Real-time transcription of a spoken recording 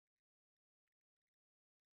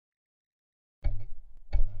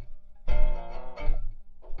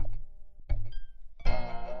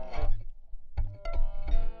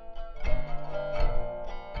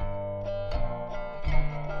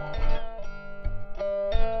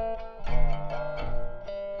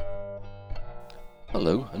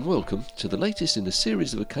Hello and welcome to the latest in a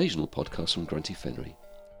series of occasional podcasts from Grunty Fenry.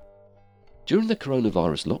 During the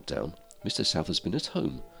coronavirus lockdown, Mr. South has been at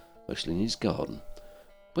home, mostly in his garden.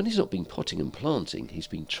 When he's not been potting and planting, he's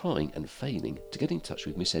been trying and failing to get in touch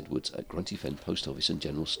with Miss Edwards at Grunty Fen Post Office and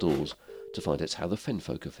General Stores to find out how the Fen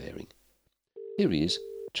folk are faring. Here he is,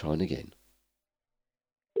 trying again.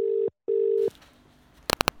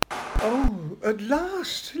 Oh, at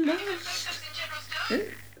last.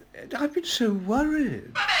 I've been so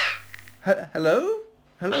worried. Hello?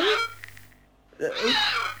 That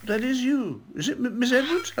is you. Is it Miss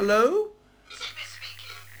Edwards? Hello?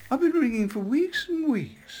 I've been ringing for weeks and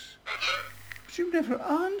weeks. But you've never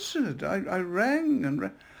answered. I rang and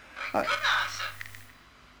rang. I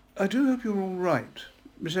do hope you're all right.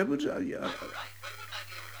 Miss Edwards?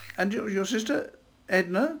 And your sister,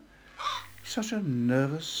 Edna? Such a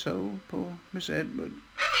nervous soul, poor Miss Edwards.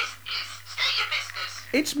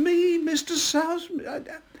 It's me, Mr. South.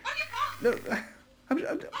 No,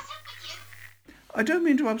 I don't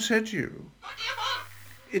mean to upset you. What do you want?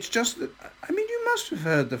 It's just that, you must have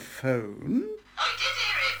heard the phone. I did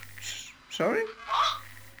hear it. Sorry? What?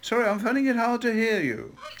 Sorry, I'm finding it hard to hear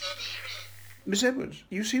you. I did hear it. Miss Edwards,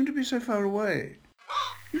 you seem to be so far away.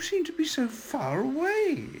 What? You seem to be so far away. Of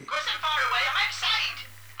course I'm far away. I'm outside.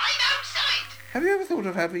 I'm outside. Have you ever thought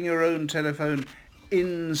of having your own telephone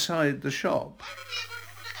inside the shop?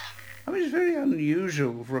 It's very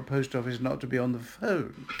unusual for a post office not to be on the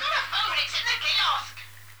phone. We've got a phone. It's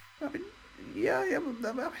in the kiosk. Yeah, but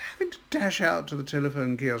I'm having to dash out to the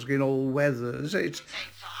telephone kiosk in all weathers. It's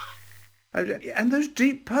far. And those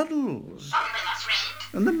deep puddles. Only when that's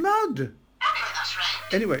rained. And the mud. Only when that's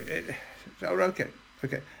rained. Anyway,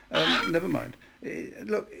 okay. Never mind.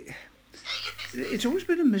 Look, Stay your business. it's always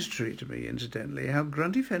been a mystery to me, incidentally, how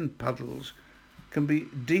Grunty Fen puddles can be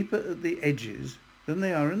deeper at the edges than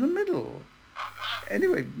they are in the middle.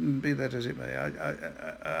 Anyway, be that as it may,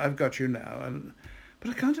 I've got you now.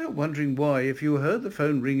 But I can't help wondering why, if you heard the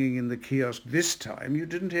phone ringing in the kiosk this time, you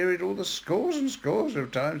didn't hear it all the scores and scores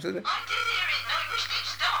of times that... I did hear it. No, you wished it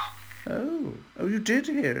stop. Oh, you did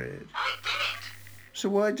hear it. I did it. So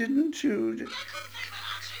why didn't you... I couldn't think of an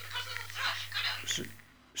answer because of the thrush, could I?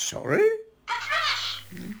 Sorry? The thrush.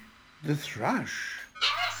 The thrush?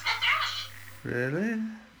 Yes, the thrush. Really?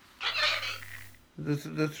 Can you hear me?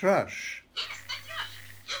 The thrush? Yes, the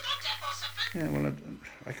thrush. You got deaf or something? Yeah, well,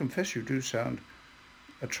 I confess you do sound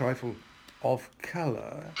a trifle off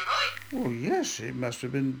colour. Do I? Well, yes, it must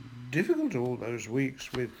have been difficult all those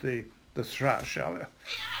weeks with the thrush. Yes. Very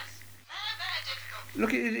difficult.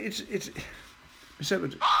 Look, it's Miss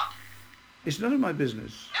Edwards, What? it's none of my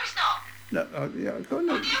business. No, it's not. No, yeah, go on,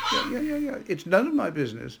 no, yeah. It's none of my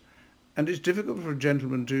business, and it's difficult for a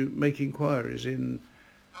gentleman to make inquiries in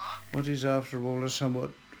what is, after all, a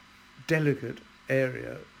somewhat delicate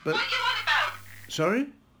area. But What are you on about? sorry,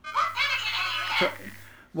 What delicate area?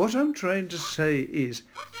 what I'm trying to say is,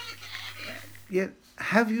 What delicate area? yeah,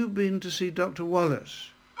 have you been to see Dr.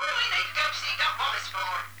 Wallace, What do we need to go see Doc Wallace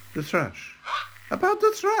for? the thrush? What? About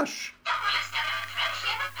the thrush? Doc Wallace down at the thrush. You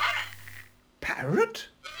have a parrot. Parrot?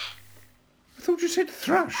 I thought you said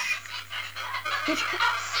thrush. What?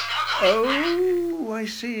 Oh, I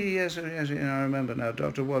see. Yes, I remember now.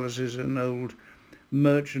 Dr. Wallace is an old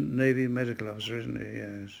merchant Navy medical officer, isn't he?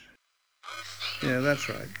 Yes. Yeah, that's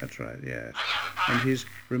right, yes. And his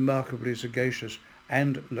remarkably sagacious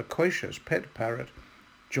and loquacious pet parrot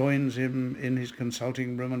joins him in his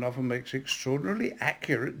consulting room and often makes extraordinarily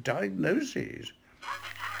accurate diagnoses.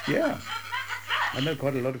 Yeah. I know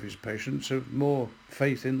quite a lot of his patients have more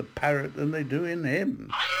faith in the parrot than they do in him.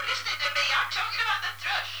 Are you listening to me? I'm talking about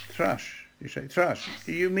the thrush. Thrush, you say thrush.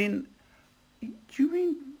 You mean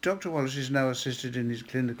Dr. Wallace is now assisted in his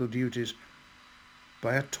clinical duties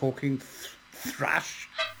by a talking thrush?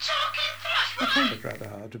 A talking thrush? I find it rather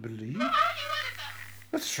hard to believe. What are you on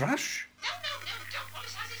about? A thrush? No. Doc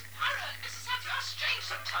Wallace has his parrot. Mrs. South, you are strange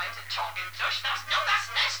sometimes. A talking thrush. That's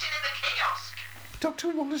nesting in the kiosk. Dr.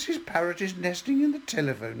 Wallace's parrot is nesting in the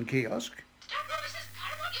telephone kiosk. Doc Wallace's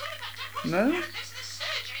parrot? What are you on about? Doc Wallace's No? parrot lives in the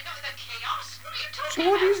surgery, not in the kiosk. What are you talking So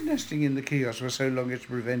what about? is nesting in the kiosk for so long it's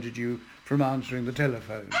prevented you from answering the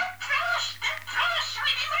telephone? The thrush.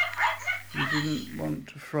 You didn't want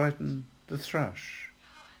to frighten the thrush.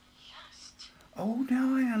 Just. Oh,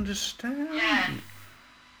 now I understand. Yeah.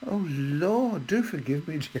 Oh, Lord, do forgive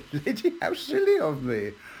me, dear lady. How silly of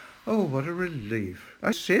me. Oh, what a relief.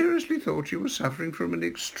 I seriously thought you were suffering from an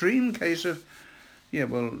extreme case of... Yeah,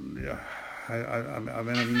 well, gentlemen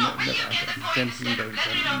don't... Let's leave it at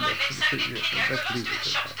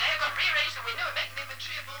that.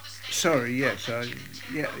 sorry, yes.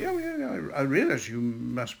 I realise you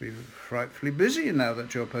must be frightfully busy now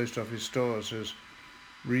that your post office stores has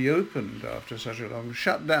reopened after such a long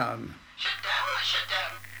shutdown. Shut down? I shut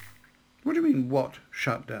down. What do you mean, what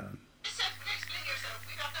shut down? Listen, explain yourself.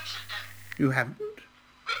 We've got no shut down. You haven't?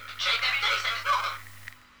 We shave every day, same as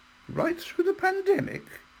normal. Right through the pandemic?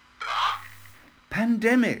 What?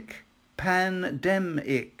 Pandemic.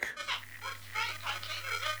 Pandemic. Frying pan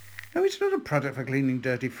cleaner, is it? No, it's not a product for cleaning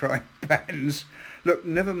dirty frying pans. Look,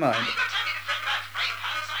 never mind. You've got time to fret about frying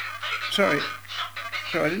pans. I'm a very busy Sorry. woman. Shopping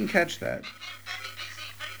busy. Sorry, I didn't catch that. Very busy,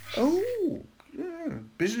 very busy. Oh, yeah.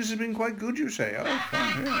 Business has been quite good, you say. Oh,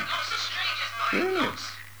 fine, yeah. Lots of strangers buying Really? books.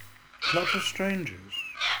 Lots of strangers.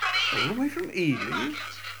 Yeah, from Ely. All the way from Ely Even Cambridge.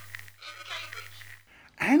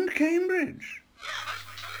 and Cambridge. Yeah, most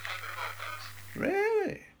of toilet paper of all things.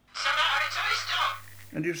 Really? Sold out our entire stock.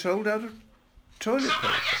 And you've sold out of toilet Sold paper?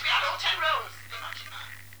 out, yes, we had all 10 rolls. Imagine that.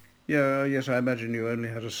 Yeah, yes, I imagine you only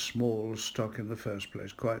had a small stock in the first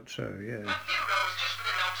place. Quite so, yes. A few rolls just for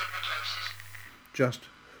the knobs up the closest. Just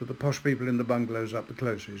for the posh people in the bungalows up the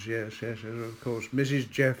closes. Yes, of course. Mrs.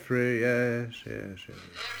 Jeffrey, yes. They're really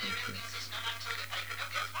insisting on that toilet paper.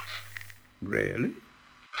 Nobody else wanted it. Really? No,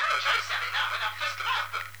 I tried selling that when I first come out,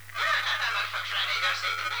 but no, most folks around here don't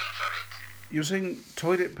see the need for it. You're saying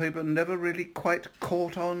toilet paper never really quite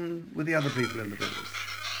caught on with the other people in the village? You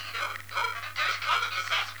know, all you've got to do is call up your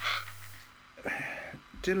cesspit.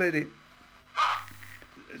 Dear lady,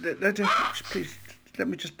 please, let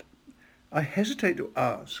me just... I hesitate to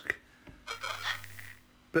ask,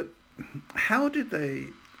 but how did they...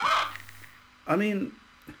 I mean,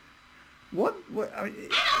 what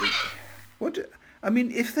I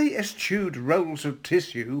mean, if they eschewed rolls of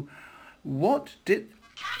tissue, what did...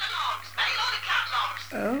 Catalogues, mail order catalogues.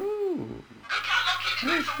 Oh, Good catalogue keeping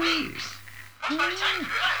I going for see. weeks. Once by the time you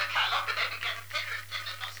grew out of the catalogue, but they've been getting thinner and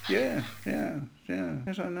thinner, not so many. Yeah.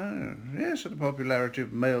 Yes, I know. Yes, the popularity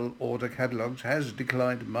of mail order catalogues has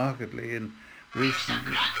declined markedly in recent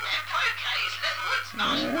years. Empire Case, Little Woods,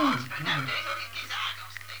 Marshall Woods, but nowadays all these kids are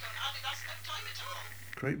Argos and they don't hardly last no time at all.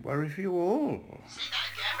 Great worry for you all. See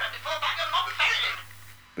that again, round the full bag of modern ferreting.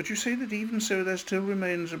 But you say that even so there still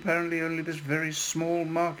remains apparently only this very small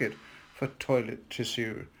market for toilet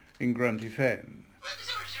tissue in Grunty Fen. Well,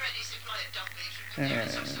 there's already a supply of dog leaves from the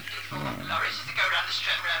Yes, some simply full of lorries just to go round the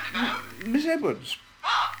strip roundabout. Miss Edwards,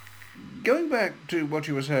 What? going back to what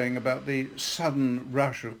you were saying about the sudden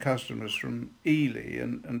rush of customers from Ely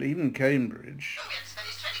and even Cambridge. Oh, we had as many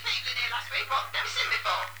as 20 people in here last week. What? Never seen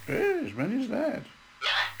before. Yes, as many as that.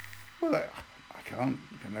 Yeah. Well, I can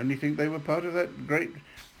only think they were part of that great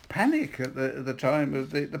panic at the time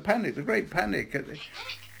of the panic, the great panic at the...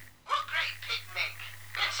 Picnic? What great picnic?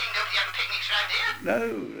 We haven't seen nobody having picnics round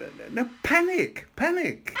here. No, panic.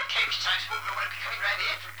 Cambridge Times wouldn't want to be coming round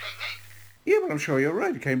here for a picnic. Yeah, well, I'm sure you're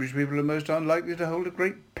right. Cambridge people are most unlikely to hold a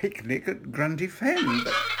great picnic at Grunty Fen. But... Talking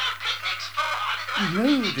about picnics for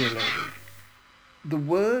holiday. No, dear lady. The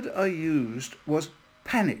word I used was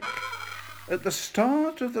panic. At the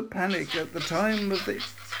start of the panic, at the time of the... Very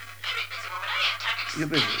busy woman. I ain't time to You're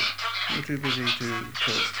busy. explain. You're too busy to talk.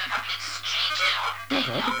 She's turned up in strange, you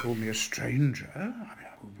know. Well, don't call me a stranger. I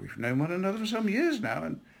mean, we've known one another for some years now,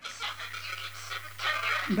 and...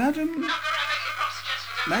 Madam,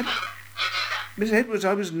 Madam, Miss Edwards,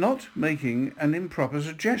 I was not making an improper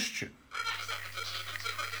suggestion.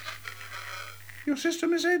 Your sister,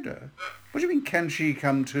 Miss Edna? What do you mean, can she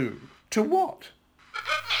come too? To what?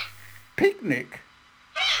 Picnic?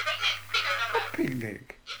 What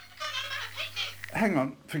picnic? Hang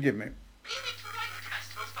on, forgive me.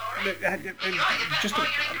 Just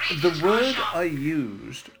the word I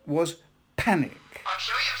used was panic, I'm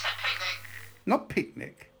sure you said picnic. not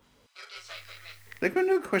picnic. You did say picnic. There can be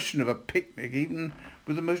no question of a picnic, even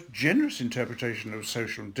with the most generous interpretation of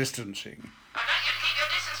social distancing. I'd like you to keep your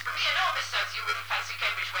distance from me and all, Miss South, you wouldn't fancy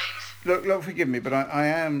Cambridge ways. Look, forgive me, but I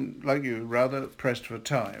am, like you, rather pressed for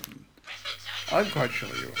time. I'm quite sure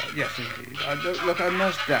you are. Yes, indeed. Look, I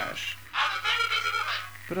must dash. I'm a very busy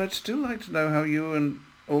woman. But I'd still like to know how you and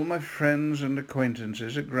all my friends and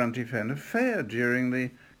acquaintances at Grunty Fen have fared during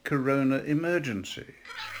the corona emergency.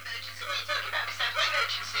 Emergency? What are you talking about, Miss South? What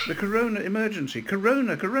emergency? The corona emergency.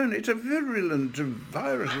 Corona. It's a virulent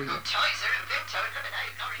virus. Tizer and Vimto and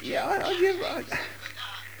lemonade, Norwich. Yeah,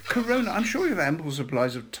 Corona. I'm sure you have ample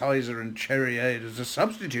supplies of Tizer and Cherryade as a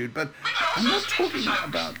substitute, but I'm not talking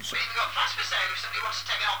about... We've got flats for sale if somebody wants to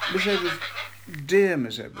take it off Miss their Edwards, picnic. dear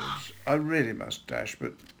Miss Edwards, I really must dash,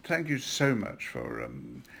 but thank you so much for...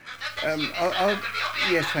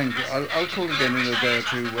 yes, thank you. I'll call again in a day or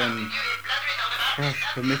two when, thrush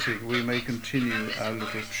permitting, we may continue our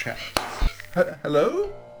little chat.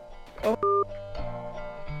 Hello?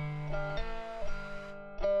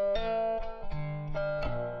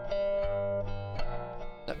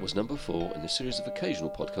 That was number 4 in a series of occasional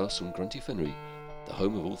podcasts from Grunty Fenry, the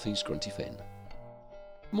home of all things Grunty Fen.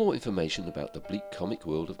 For more information about the bleak comic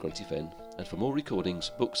world of Grunty Fen, and for more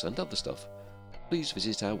recordings, books and other stuff, please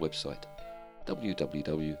visit our website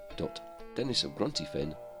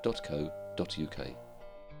www.dennisofgruntyfen.co.uk.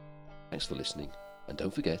 Thanks for listening, and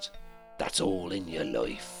don't forget, that's all in your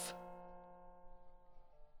life.